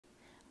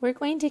We're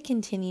going to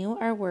continue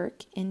our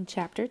work in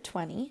Chapter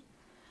 20.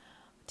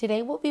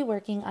 Today we'll be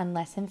working on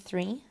Lesson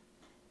 3,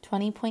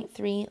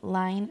 20.3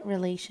 Line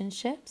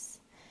Relationships.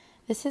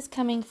 This is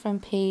coming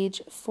from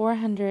page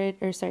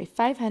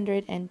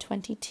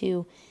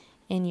 522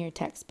 in your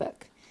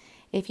textbook.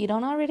 If you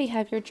don't already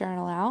have your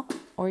journal out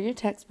or your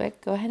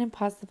textbook, go ahead and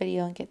pause the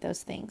video and get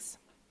those things.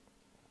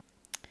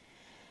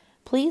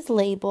 Please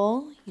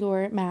label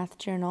your math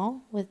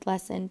journal with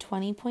Lesson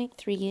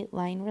 20.3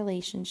 Line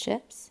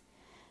Relationships.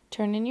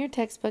 Turn in your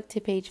textbook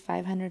to page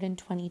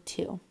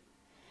 522.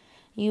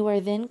 You are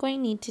then going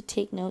to need to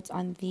take notes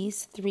on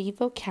these 3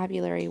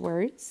 vocabulary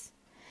words.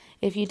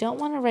 If you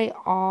don't want to write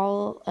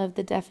all of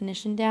the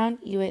definition down,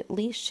 you at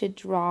least should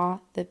draw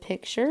the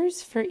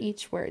pictures for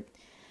each word.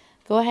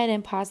 Go ahead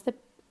and pause the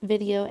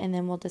video and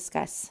then we'll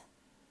discuss.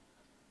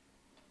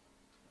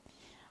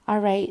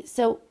 All right,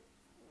 so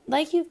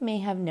like you may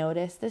have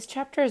noticed, this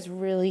chapter is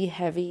really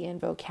heavy in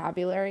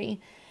vocabulary.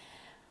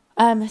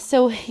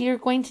 So you're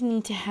going to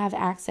need to have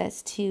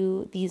access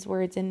to these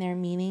words and their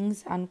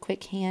meanings on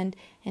quick hand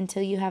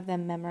until you have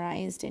them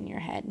memorized in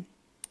your head.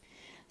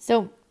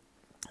 So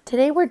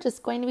today we're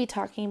just going to be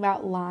talking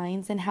about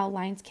lines and how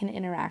lines can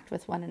interact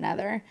with one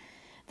another.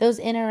 Those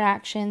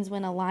interactions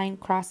when a line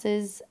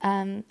crosses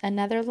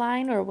another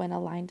line or when a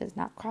line does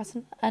not cross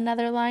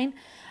another line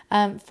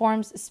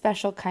forms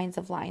special kinds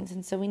of lines.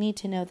 And so we need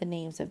to know the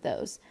names of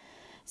those.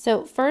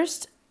 So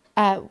first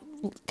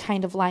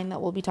kind of line that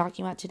we'll be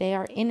talking about today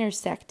are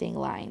intersecting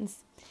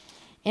lines.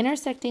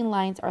 Intersecting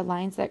lines are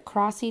lines that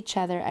cross each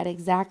other at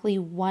exactly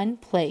one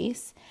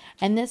place,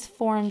 and this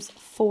forms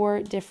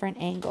 4 different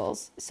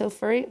angles. So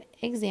for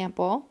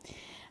example,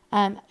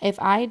 if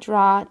I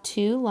draw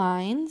 2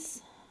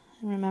 lines,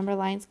 and remember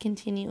lines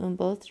continue in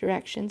both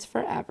directions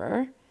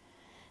forever,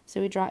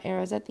 so we draw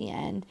arrows at the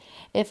end.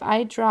 If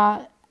I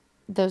draw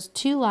those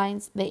 2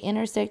 lines, they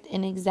intersect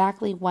in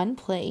exactly one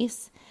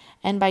place,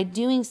 and by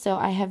doing so,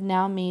 I have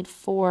now made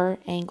 4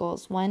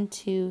 angles, 1,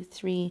 2,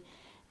 3,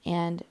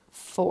 and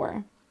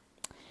 4.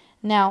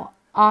 Now,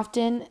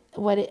 often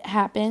what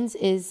happens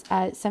is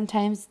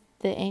sometimes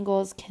the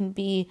angles can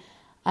be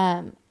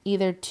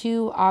either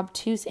 2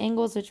 obtuse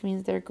angles, which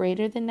means they're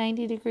greater than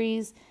 90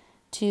 degrees,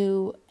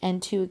 2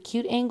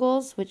 acute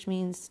angles, which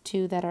means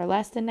 2 that are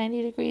less than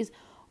 90 degrees,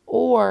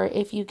 or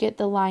if you get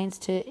the lines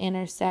to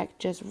intersect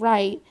just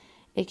right,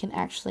 it can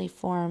actually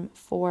form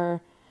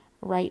 4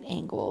 right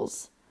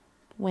angles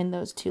when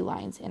those 2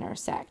 lines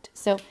intersect.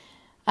 So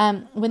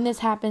when this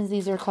happens,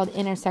 these are called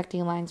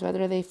intersecting lines.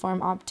 Whether they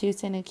form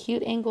obtuse and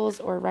acute angles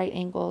or right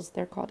angles,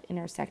 they're called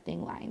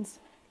intersecting lines.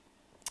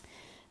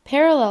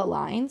 Parallel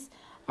lines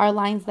are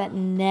lines that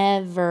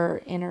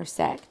never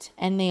intersect,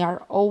 and they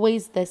are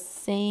always the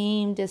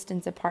same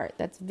distance apart.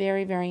 That's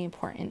very, very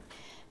important.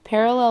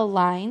 Parallel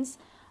lines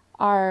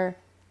are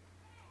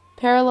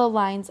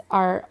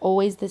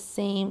always the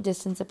same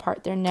distance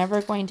apart. They're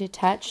never going to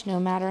touch no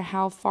matter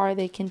how far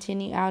they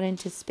continue out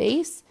into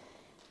space.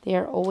 They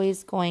are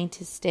always going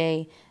to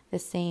stay the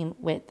same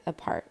width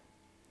apart.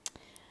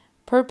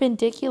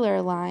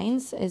 Perpendicular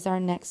lines is our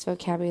next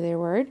vocabulary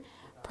word.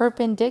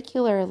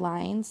 Perpendicular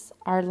lines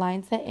are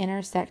lines that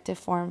intersect to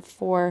form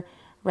 4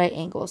 right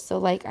angles. So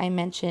like I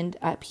mentioned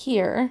up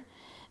here,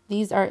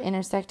 these are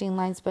intersecting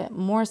lines, but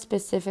more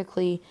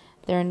specifically,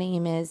 their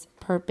name is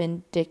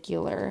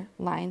perpendicular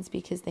lines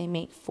because they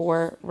make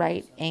 4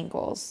 right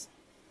angles.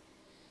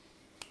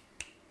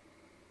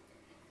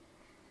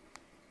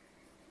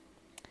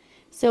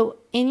 So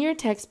in your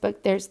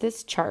textbook, there's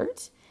this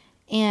chart,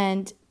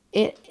 and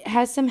it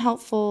has some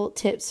helpful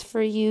tips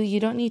for you. You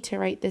don't need to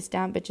write this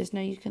down, but just know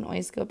you can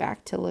always go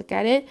back to look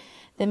at it.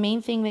 The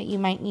main thing that you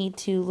might need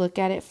to look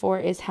at it for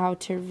is how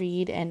to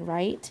read and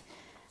write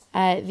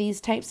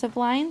these types of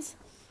lines.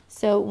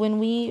 So when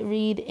we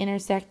read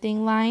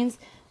intersecting lines,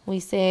 we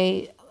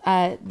say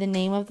the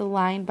name of the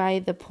line by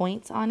the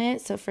points on it.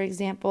 So for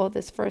example,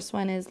 this first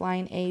one is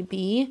line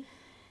AB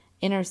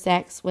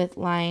intersects with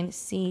line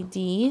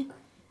CD.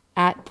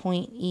 At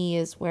point E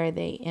is where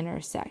they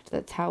intersect.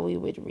 That's how we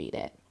would read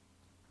it.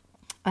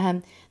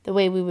 The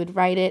way we would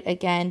write it,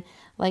 again,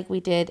 like we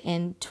did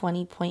in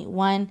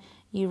 20.1,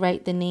 you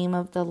write the name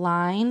of the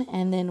line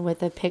and then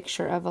with a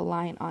picture of a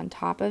line on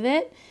top of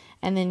it.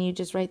 And then you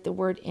just write the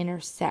word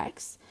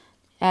intersects.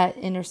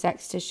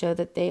 Intersects to show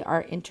that they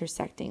are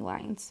intersecting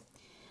lines.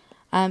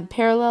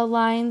 Parallel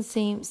lines,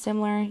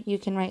 similar. You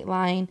can write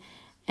line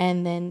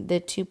and then the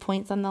 2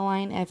 points on the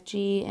line,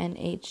 FG and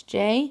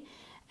HJ.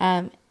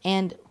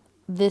 And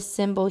this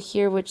symbol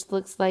here, which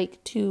looks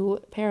like 2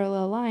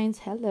 parallel lines,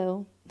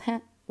 hello,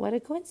 what a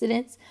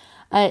coincidence,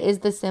 is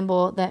the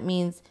symbol that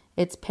means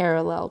it's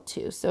parallel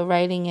to. So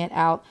writing it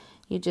out,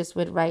 you just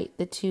would write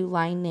the 2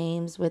 line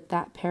names with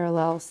that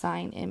parallel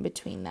sign in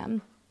between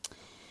them.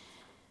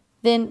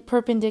 Then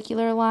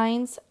perpendicular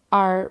lines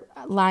are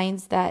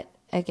lines that,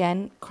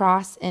 again,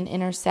 cross and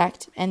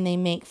intersect, and they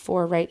make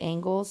 4 right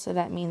angles, so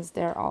that means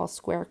they're all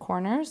square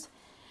corners.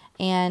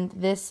 And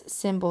this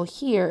symbol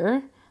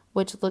here,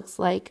 which looks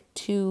like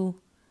 2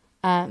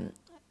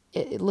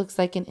 it looks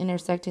like an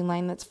intersecting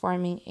line that's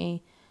forming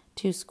a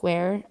two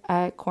square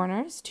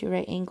corners, two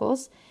right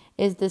angles,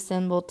 is the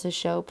symbol to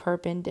show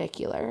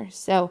perpendicular.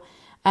 So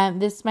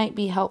this might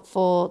be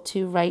helpful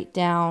to write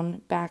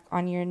down back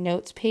on your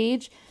notes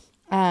page.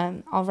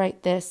 I'll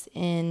write this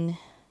in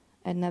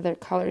another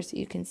color so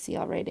you can see.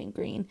 I'll write in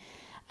green.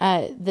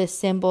 The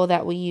symbol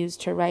that we use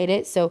to write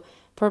it. So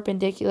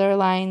perpendicular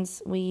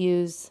lines, we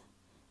use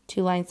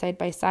two lines side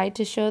by side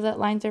to show that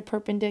lines are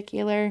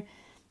perpendicular.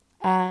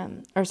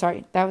 Or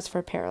sorry, that was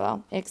for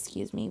parallel.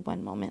 Excuse me,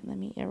 one moment. Let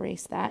me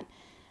erase that.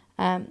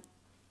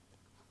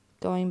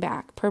 Going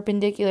back,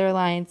 perpendicular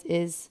lines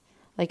is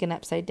like an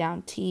upside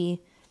down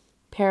T.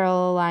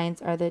 Parallel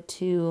lines are the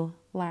two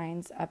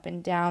lines up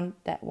and down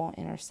that won't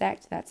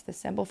intersect. That's the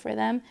symbol for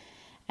them.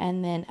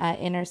 And then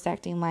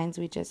intersecting lines,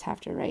 we just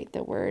have to write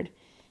the word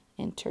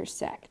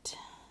intersect.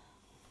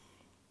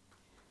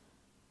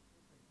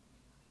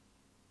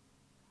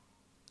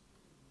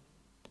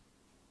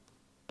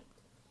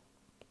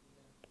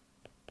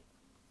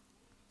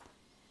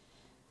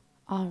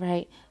 All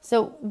right,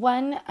 so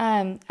one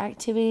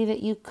activity that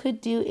you could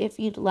do if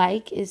you'd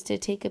like is to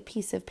take a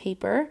piece of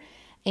paper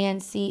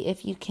and see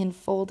if you can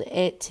fold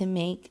it to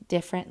make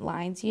different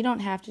lines. You don't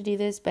have to do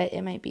this, but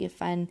it might be a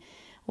fun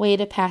way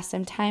to pass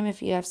some time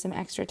if you have some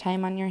extra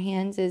time on your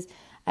hands, is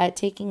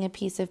taking a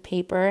piece of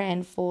paper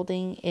and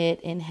folding it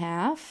in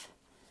half,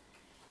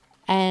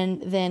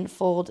 and then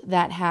fold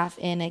that half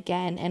in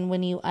again. And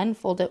when you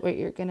unfold it, what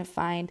you're going to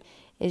find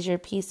is your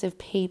piece of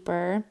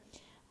paper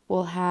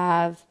will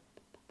have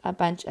a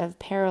bunch of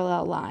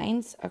parallel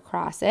lines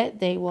across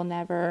it. They will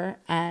never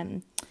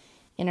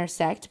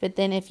intersect. But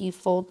then if you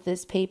fold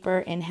this paper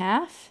in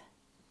half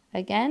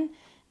again,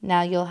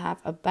 now you'll have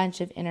a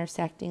bunch of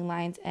intersecting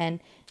lines, and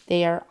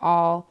they are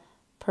all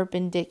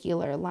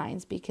perpendicular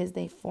lines because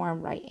they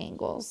form right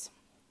angles.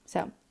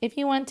 So if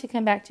you want to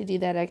come back to do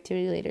that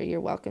activity later, you're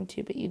welcome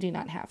to, but you do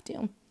not have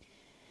to.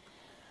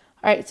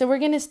 All right, so we're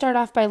going to start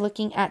off by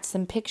looking at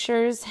some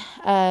pictures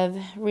of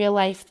real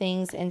life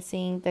things and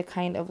seeing the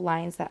kind of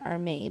lines that are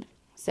made.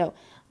 So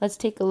let's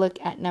take a look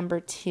at number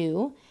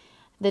 2.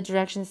 The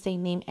directions say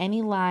name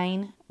any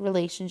line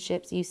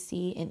relationships you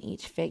see in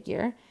each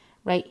figure.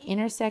 Write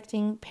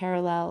intersecting,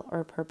 parallel,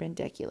 or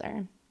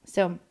perpendicular.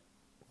 So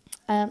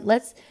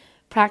let's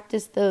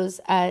practice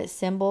those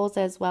symbols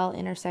as well,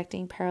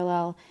 intersecting,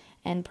 parallel,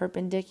 and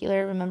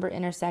perpendicular. Remember,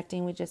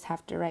 intersecting, we just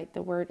have to write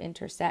the word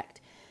intersect.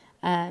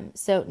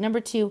 So number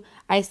 2,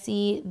 I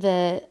see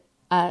the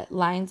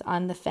lines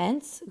on the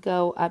fence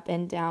go up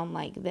and down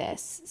like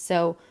this.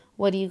 So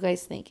what do you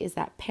guys think? Is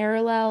that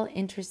parallel,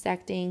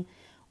 intersecting,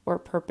 or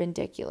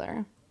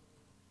perpendicular?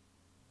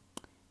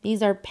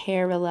 These are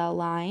parallel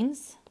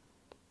lines.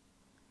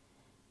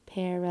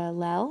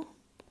 Parallel.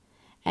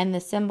 And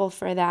the symbol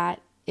for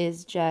that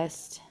is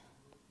just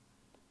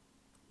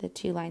the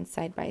two lines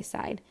side by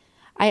side.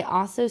 I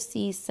also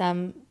see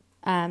some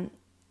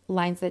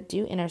lines that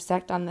do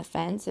intersect on the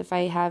fence. If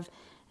I have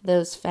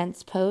those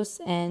fence posts,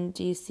 and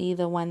do you see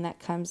the one that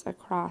comes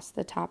across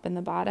the top and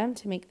the bottom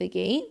to make the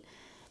gate?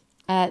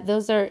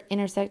 Those are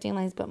intersecting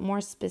lines, but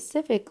more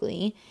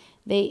specifically,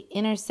 they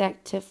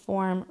intersect to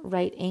form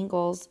right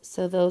angles.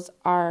 So those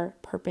are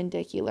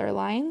perpendicular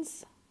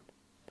lines.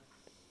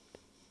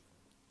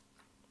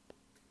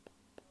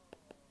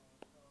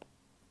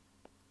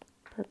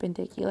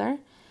 Perpendicular.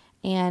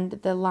 And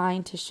the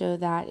line to show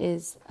that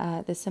is,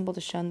 the symbol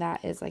to show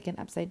that is like an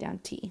upside down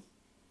T.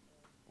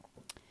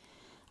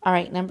 All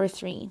right, number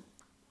 3.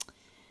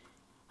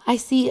 I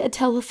see a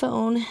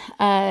telephone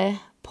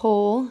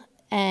pole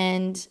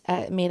and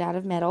made out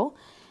of metal.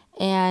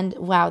 And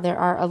wow, there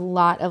are a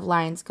lot of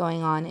lines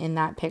going on in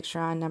that picture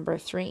on number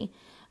 3.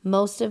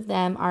 Most of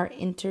them are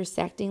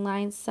intersecting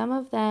lines. Some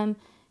of them,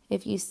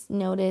 if you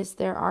notice,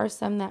 there are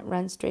some that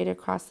run straight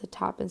across the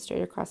top and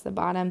straight across the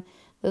bottom.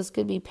 Those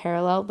could be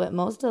parallel, but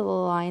most of the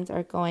lines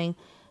are going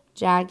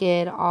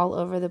jagged all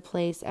over the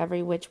place,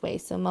 every which way.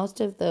 So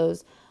most of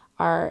those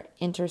are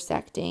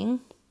intersecting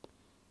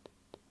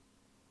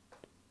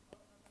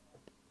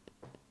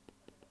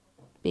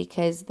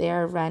because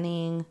they're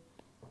running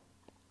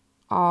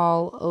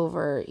all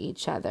over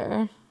each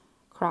other,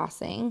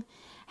 crossing.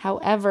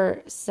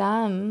 However,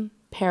 some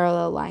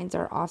parallel lines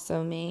are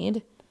also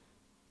made.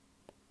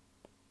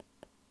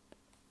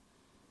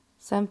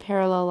 Some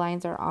parallel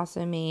lines are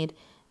also made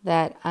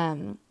that,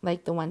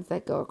 like the ones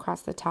that go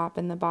across the top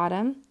and the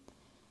bottom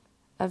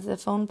of the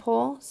phone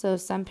pole. So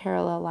some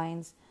parallel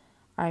lines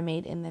are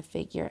made in the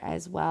figure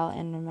as well.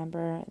 And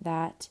remember,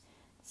 that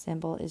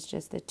symbol is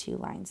just the two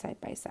lines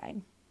side by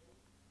side.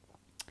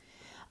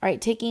 All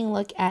right, taking a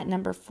look at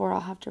number 4,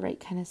 I'll have to write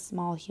kind of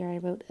small here. I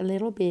wrote a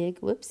little big,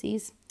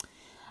 whoopsies.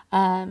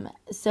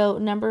 So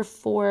number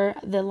 4,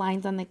 the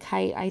lines on the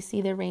kite, I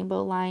see the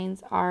rainbow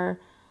lines are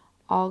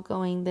all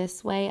going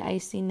this way. I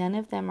see none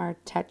of them are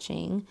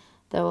touching,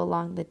 though,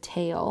 along the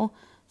tail.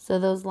 So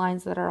those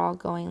lines that are all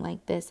going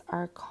like this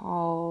are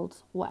called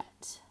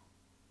what?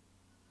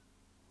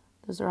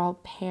 Those are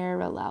all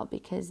parallel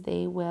because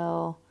they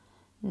will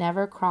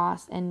never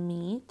cross and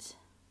meet,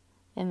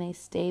 and they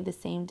stay the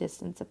same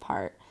distance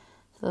apart.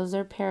 So those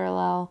are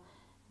parallel.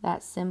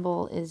 That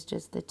symbol is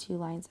just the 2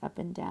 lines up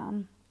and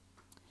down.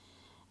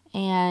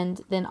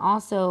 And then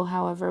also,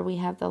 however, we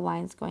have the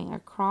lines going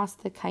across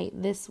the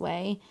kite this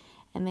way,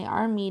 and they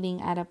are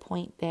meeting at a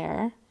point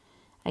there.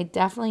 I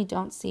definitely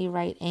don't see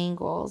right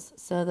angles,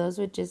 so those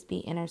would just be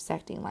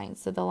intersecting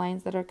lines. So the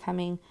lines that are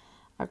coming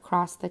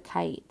across the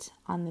kite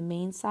on the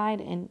main side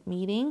and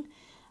meeting,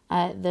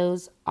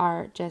 those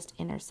are just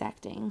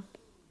intersecting.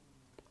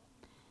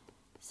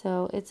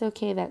 So it's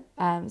okay that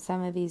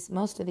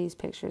most of these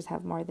pictures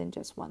have more than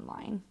just one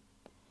line.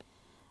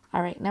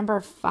 All right, number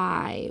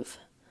 5.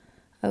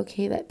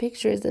 Okay, that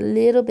picture is a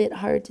little bit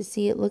hard to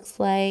see. It looks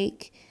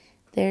like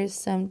there's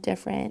some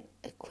different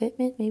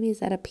equipment. Maybe is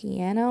that a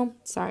piano?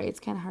 Sorry, it's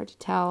kind of hard to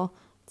tell.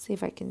 Let's see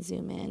if I can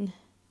zoom in.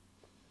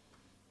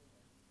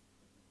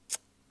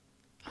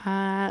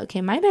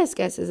 Okay, my best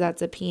guess is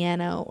that's a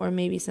piano or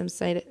maybe some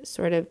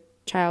sort of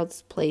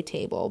child's play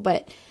table.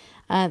 But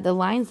the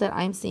lines that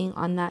I'm seeing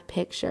on that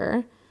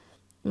picture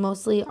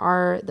mostly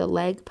are the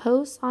leg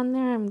posts on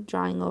there. I'm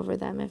drawing over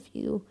them if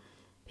you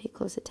pay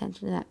close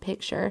attention to that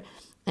picture.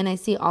 And I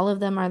see all of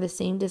them are the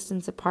same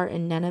distance apart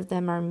and none of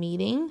them are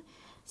meeting.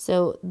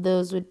 So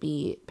those would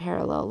be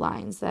parallel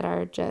lines that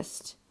are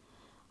just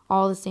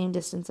all the same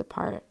distance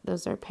apart.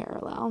 Those are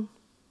parallel.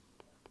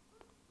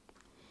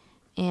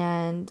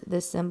 And the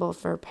symbol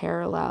for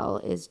parallel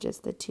is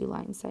just the 2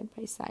 lines side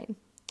by side.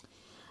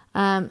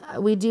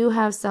 We do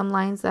have some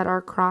lines that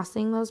are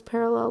crossing those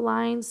parallel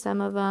lines.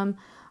 Some of them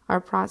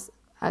are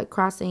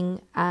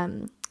crossing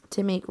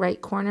to make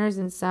right corners,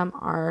 and some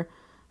are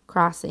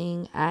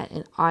crossing at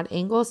an odd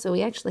angle. So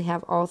we actually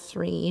have all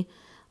 3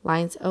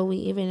 lines. Oh,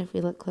 if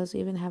we look close, we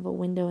even have a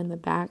window in the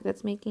back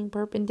that's making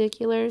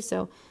perpendicular.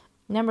 So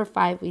number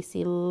 5, we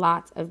see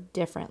lots of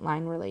different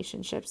line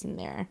relationships in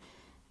there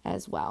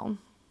as well.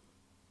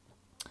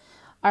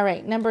 All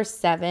right, number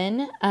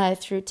 7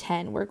 through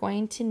 10, we're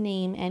going to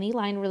name any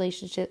line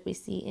relationship we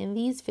see in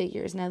these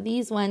figures. Now,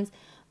 these ones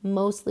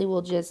mostly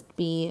will just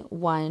be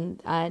one.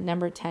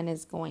 Number 10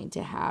 is going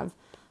to have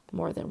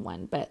more than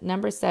one. But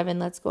number 7,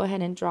 let's go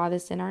ahead and draw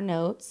this in our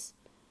notes.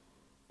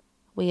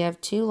 We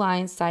have 2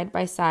 lines side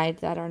by side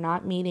that are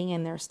not meeting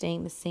and they're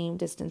staying the same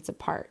distance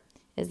apart.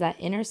 Is that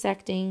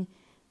intersecting,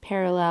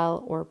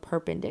 parallel, or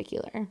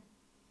perpendicular?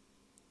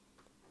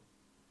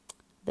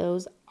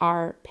 Those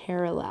are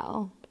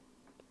parallel.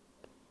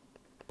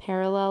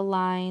 Parallel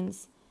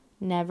lines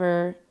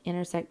never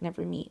intersect,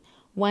 never meet.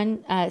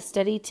 One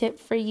study tip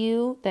for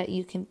you that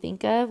you can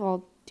think of,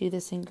 I'll do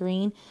this in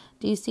green.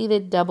 Do you see the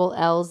double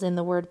L's in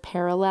the word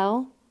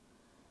parallel?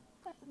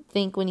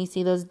 Think when you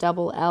see those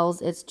double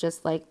L's, it's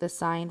just like the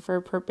sign for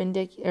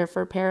perpendicular or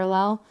for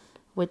parallel,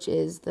 which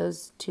is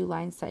those 2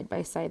 lines side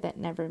by side that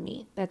never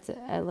meet. That's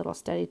a little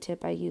study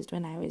tip I used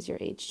when I was your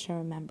age to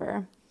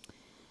remember.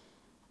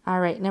 All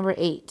right, number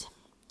 8.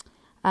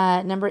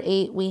 Number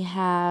 8, we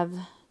have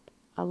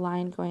a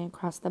line going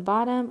across the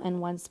bottom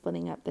and one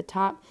splitting up the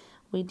top.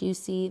 We do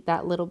see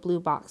that little blue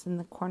box in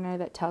the corner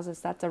that tells us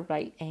that's a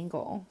right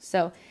angle.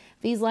 So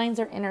these lines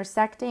are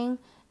intersecting.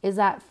 Is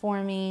that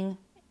forming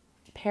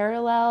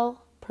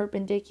parallel,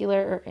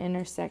 perpendicular, or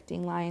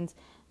intersecting lines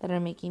that are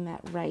making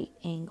that right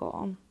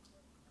angle?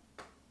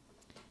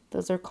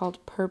 Those are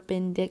called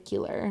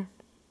perpendicular.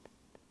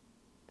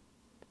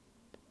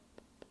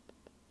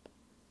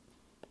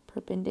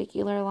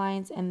 Perpendicular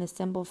lines, and the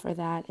symbol for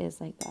that is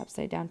like the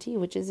upside down T,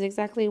 which is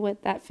exactly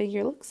what that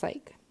figure looks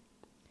like.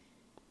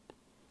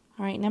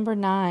 All right, number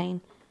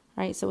 9. All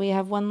right, so we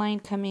have one line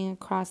coming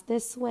across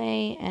this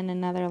way and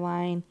another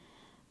line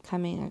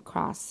coming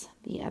across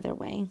the other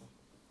way.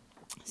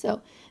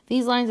 So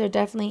these lines are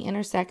definitely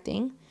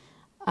intersecting,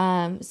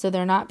 so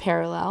they're not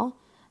parallel.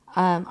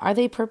 Are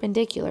they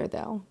perpendicular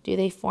though? Do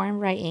they form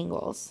right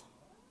angles?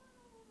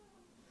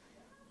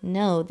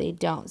 No, they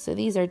don't. So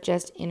these are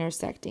just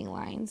intersecting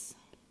lines.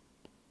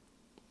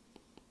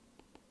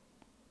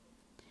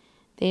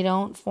 They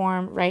don't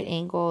form right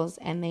angles,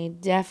 and they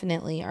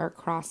definitely are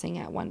crossing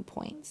at one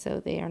point. So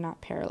they are not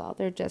parallel.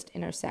 They're just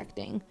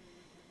intersecting.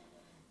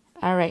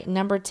 All right,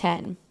 number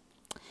 10.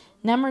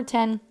 Number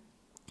 10,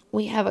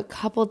 we have a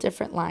couple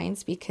different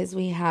lines because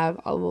we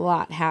have a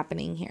lot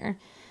happening here.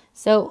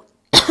 So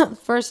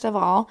first of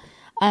all,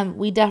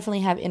 we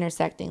definitely have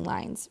intersecting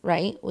lines,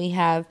 right? We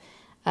have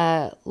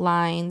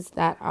lines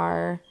that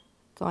are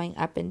going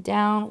up and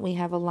down. We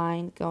have a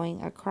line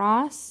going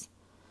across.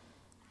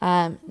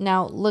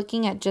 Now,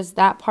 looking at just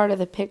that part of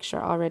the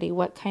picture already,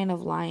 what kind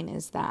of line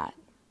is that?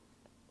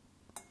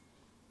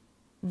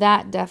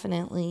 That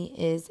definitely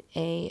is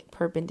a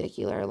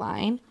perpendicular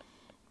line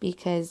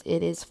because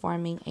it is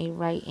forming a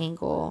right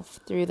angle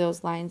through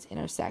those lines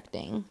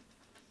intersecting.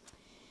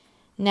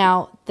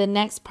 Now, the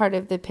next part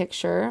of the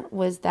picture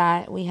was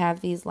that we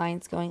have these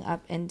lines going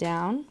up and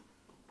down.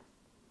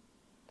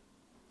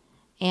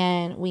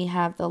 And we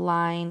have the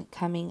line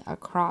coming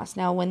across.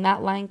 Now, when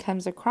that line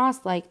comes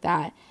across like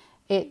that,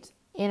 it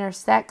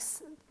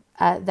intersects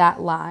that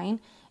line.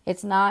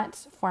 It's not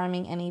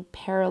forming any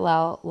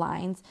parallel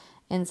lines.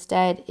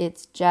 Instead,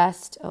 it's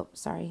just, oh,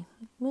 sorry,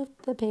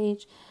 moved the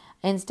page.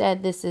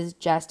 Instead, this is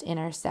just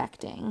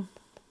intersecting.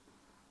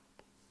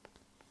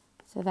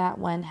 So that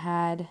one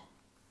had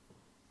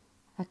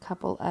a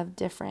couple of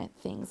different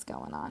things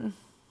going on.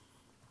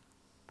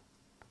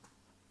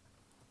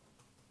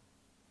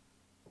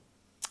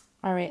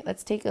 All right,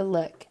 let's take a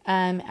look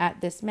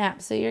at this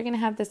map. So you're going to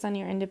have this on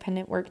your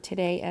independent work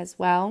today as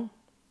well.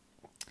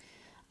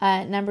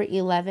 Number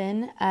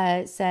 11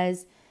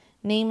 says,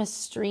 name a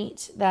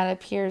street that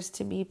appears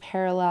to be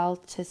parallel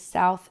to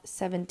South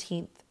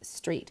 17th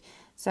Street.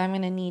 So I'm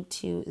going to need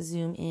to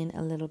zoom in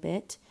a little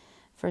bit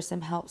for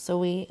some help. So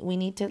we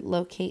need to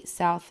locate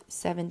South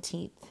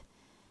 17th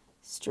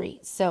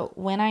Street. So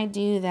when I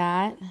do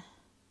that,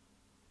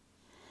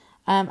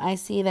 I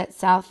see that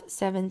South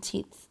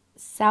 17th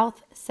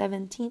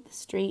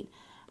Street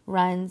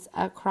runs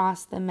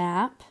across the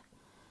map.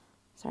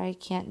 Sorry, I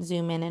can't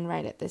zoom in and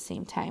write at the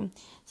same time.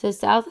 So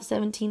South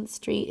 17th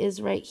Street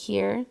is right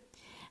here.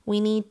 We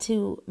need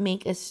to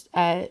make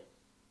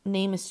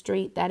name a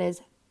street that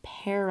is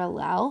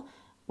parallel,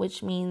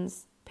 which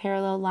means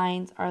parallel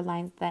lines are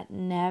lines that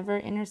never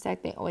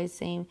intersect. They always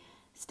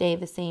stay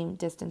the same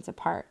distance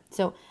apart.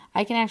 So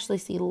I can actually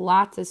see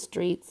lots of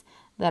streets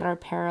that are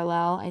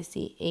parallel. I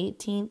see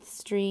 18th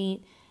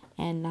Street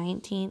and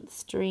 19th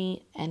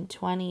Street and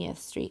 20th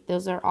Street.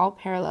 Those are all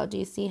parallel. Do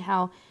you see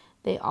how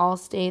they all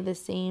stay the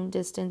same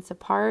distance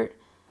apart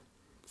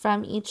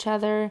from each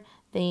other?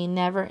 They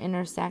never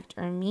intersect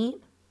or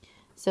meet.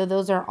 So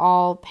those are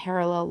all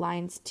parallel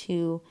lines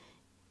to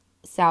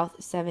South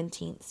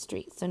 17th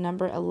Street. So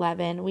number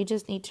 11, we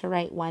just need to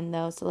write one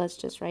though. So let's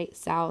just write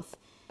South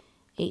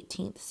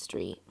 18th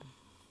Street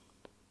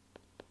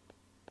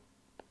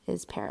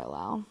is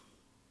parallel.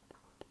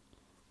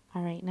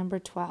 All right, number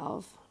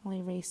 12. I'll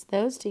erase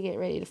those to get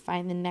ready to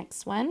find the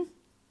next one.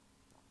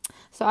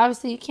 So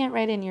obviously you can't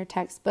write in your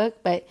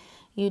textbook, but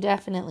you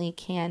definitely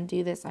can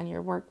do this on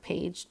your work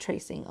page,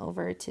 tracing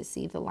over to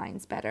see the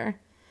lines better.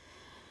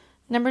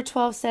 Number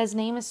 12 says,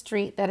 name a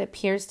street that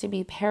appears to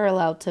be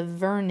parallel to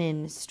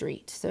Vernon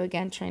Street. So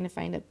again, trying to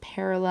find a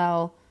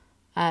parallel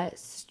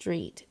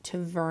street to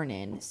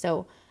Vernon.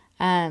 So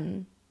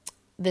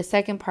the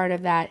second part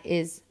of that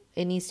is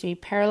it needs to be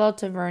parallel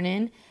to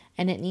Vernon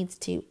and it needs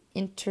to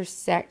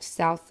intersect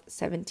South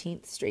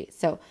 17th Street.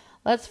 So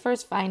let's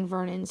first find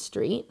Vernon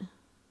Street.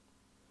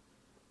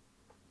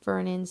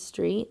 Vernon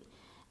Street.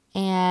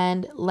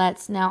 And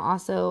let's now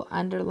also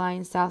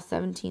underline South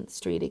 17th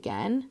Street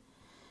again.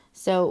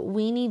 So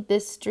we need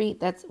this street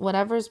that's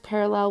whatever's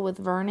parallel with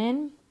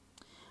Vernon.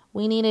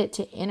 We need it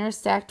to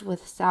intersect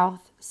with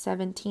South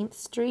 17th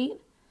Street,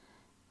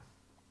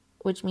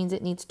 which means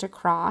it needs to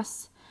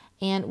cross.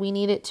 And we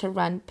need it to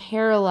run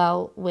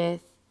parallel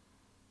with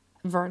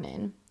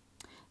Vernon.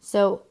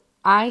 So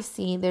I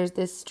see there's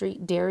this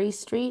street, Derry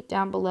Street,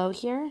 down below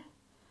here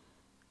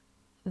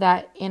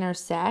that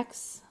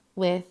intersects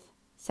with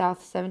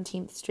South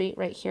 17th Street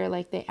right here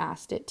like they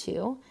asked it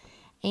to.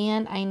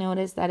 And I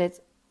notice that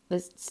it's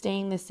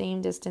staying the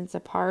same distance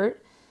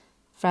apart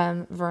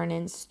from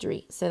Vernon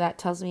Street. So that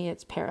tells me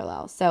it's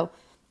parallel. So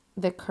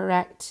the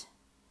correct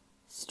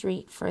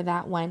street for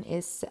that one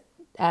is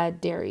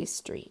Derry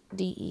Street.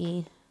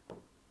 Derry,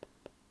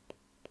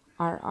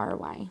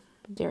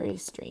 Derry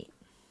Street.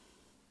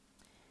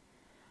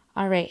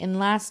 All right, and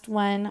last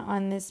one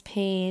on this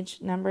page,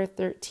 number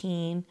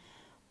 13.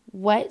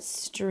 What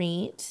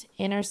street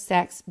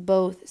intersects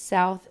both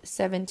South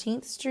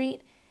 17th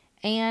Street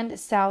and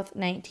South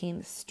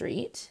 19th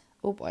Street?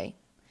 Oh boy.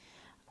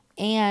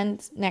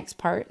 And next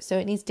part, so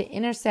it needs to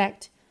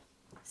intersect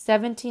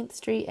 17th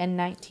Street and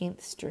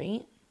 19th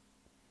Street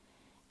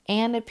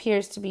and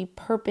appears to be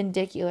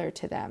perpendicular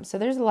to them. So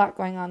there's a lot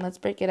going on. Let's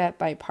break it up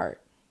by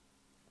part.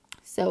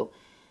 So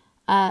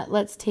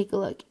let's take a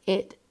look.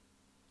 It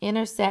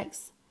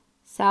intersects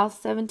South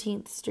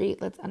 17th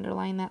Street. Let's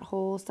underline that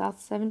whole South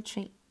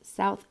 17th.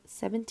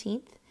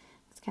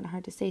 It's kind of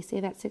hard to say. Say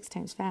that 6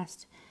 times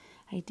fast.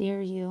 I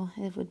dare you.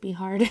 It would be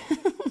hard.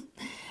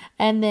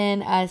 And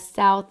then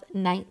South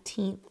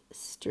 19th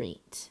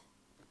Street.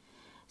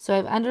 So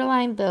I've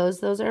underlined those.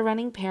 Those are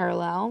running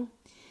parallel.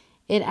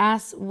 It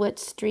asks what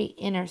street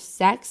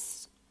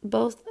intersects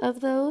both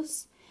of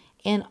those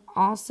and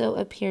also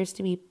appears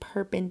to be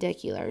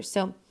perpendicular.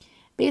 So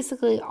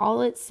basically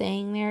all it's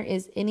saying there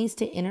is it needs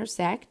to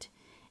intersect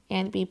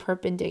and be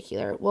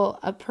perpendicular. Well,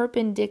 a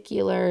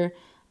perpendicular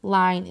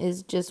line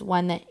is just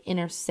one that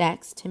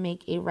intersects to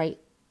make a right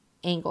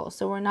angle.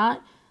 So we're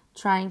not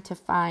trying to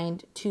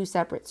find two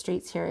separate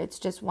streets here. It's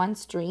just one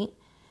street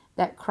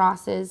that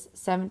crosses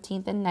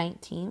 17th and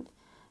 19th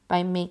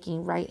by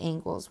making right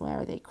angles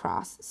where they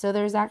cross. So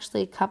there's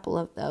actually a couple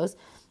of those.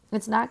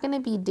 It's not going to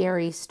be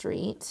Derry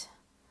Street.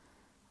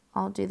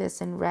 I'll do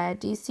this in red.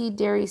 Do you see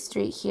Derry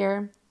Street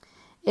here?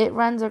 It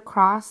runs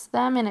across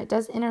them and it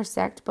does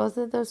intersect both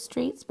of those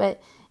streets,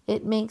 but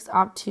it makes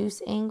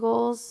obtuse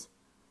angles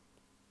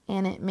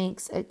and it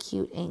makes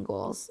acute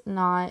angles,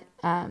 not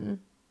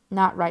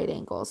right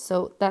angles.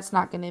 So that's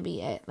not going to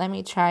be it. Let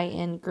me try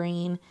in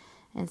green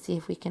and see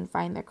if we can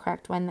find the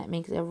correct one that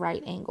makes a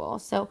right angle.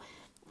 So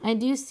I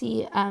do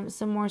see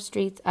some more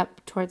streets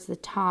up towards the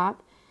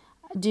top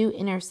do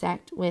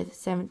intersect with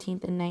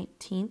 17th and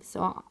 19th.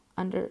 So I'll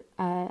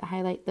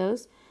highlight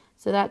those.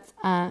 So that's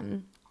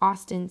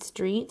Austin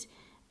Street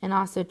and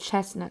also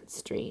Chestnut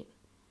Street.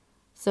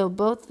 So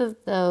both of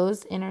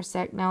those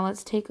intersect. Now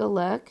let's take a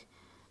look.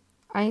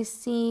 I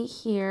see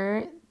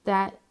here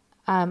that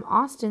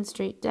Austin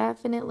Street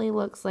definitely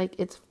looks like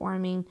it's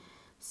forming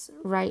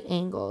right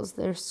angles.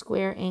 There's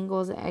square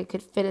angles. I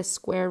could fit a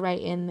square right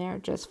in there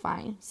just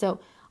fine. So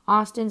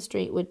Austin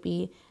Street would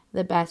be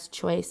the best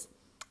choice.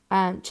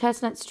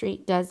 Chestnut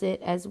Street does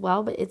it as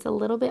well, but it's a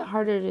little bit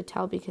harder to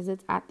tell because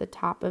it's at the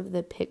top of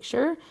the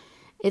picture.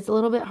 It's a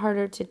little bit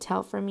harder to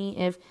tell for me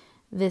if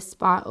this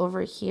spot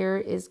over here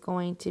is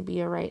going to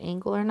be a right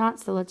angle or not.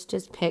 So let's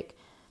just pick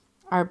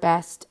our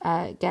best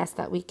guess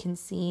that we can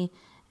see,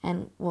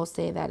 and we'll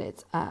say that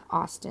it's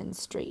Austin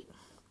Street.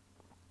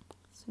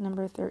 So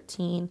number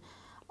 13,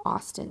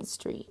 Austin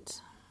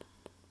Street.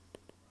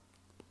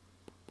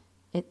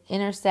 It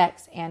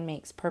intersects and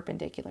makes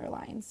perpendicular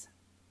lines.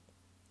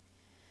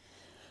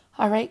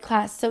 All right,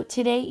 class. So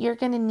today you're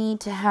going to need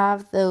to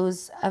have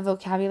those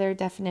vocabulary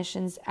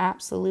definitions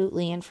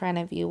absolutely in front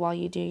of you while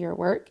you do your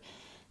work.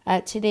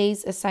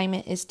 Today's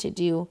assignment is to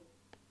do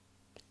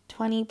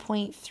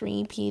 20.3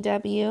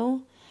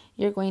 PW.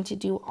 You're going to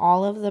do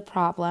all of the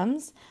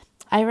problems.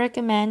 I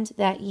recommend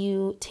that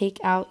you take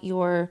out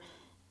your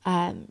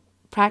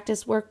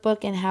practice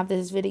workbook and have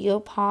this video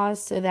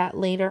paused so that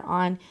later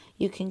on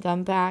you can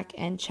come back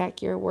and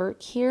check your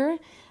work here.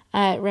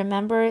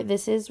 Remember,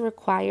 this is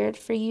required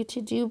for you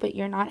to do, but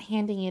you're not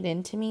handing it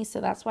in to me. So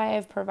that's why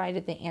I've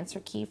provided the answer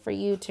key for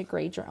you to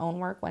grade your own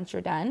work once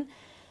you're done.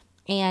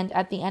 And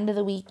at the end of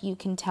the week, you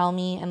can tell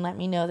me and let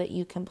me know that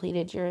you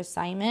completed your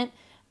assignment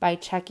by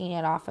checking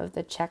it off of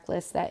the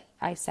checklist that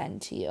I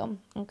send to you.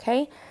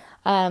 Okay.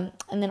 And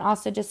then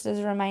also just as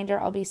a reminder,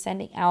 I'll be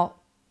sending out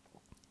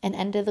an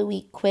end of the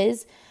week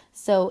quiz.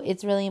 So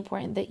it's really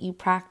important that you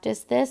practice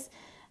this.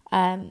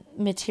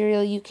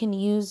 Material, you can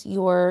use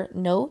your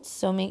notes.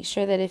 So make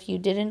sure that if you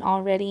didn't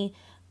already,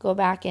 go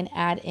back and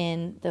add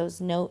in those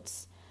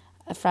notes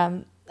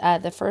from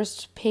the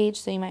first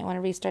page. So you might want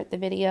to restart the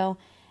video,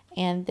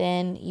 and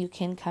then you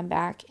can come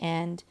back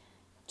and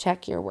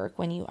check your work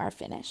when you are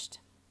finished.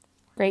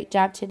 Great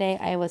job today.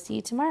 I will see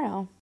you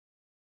tomorrow.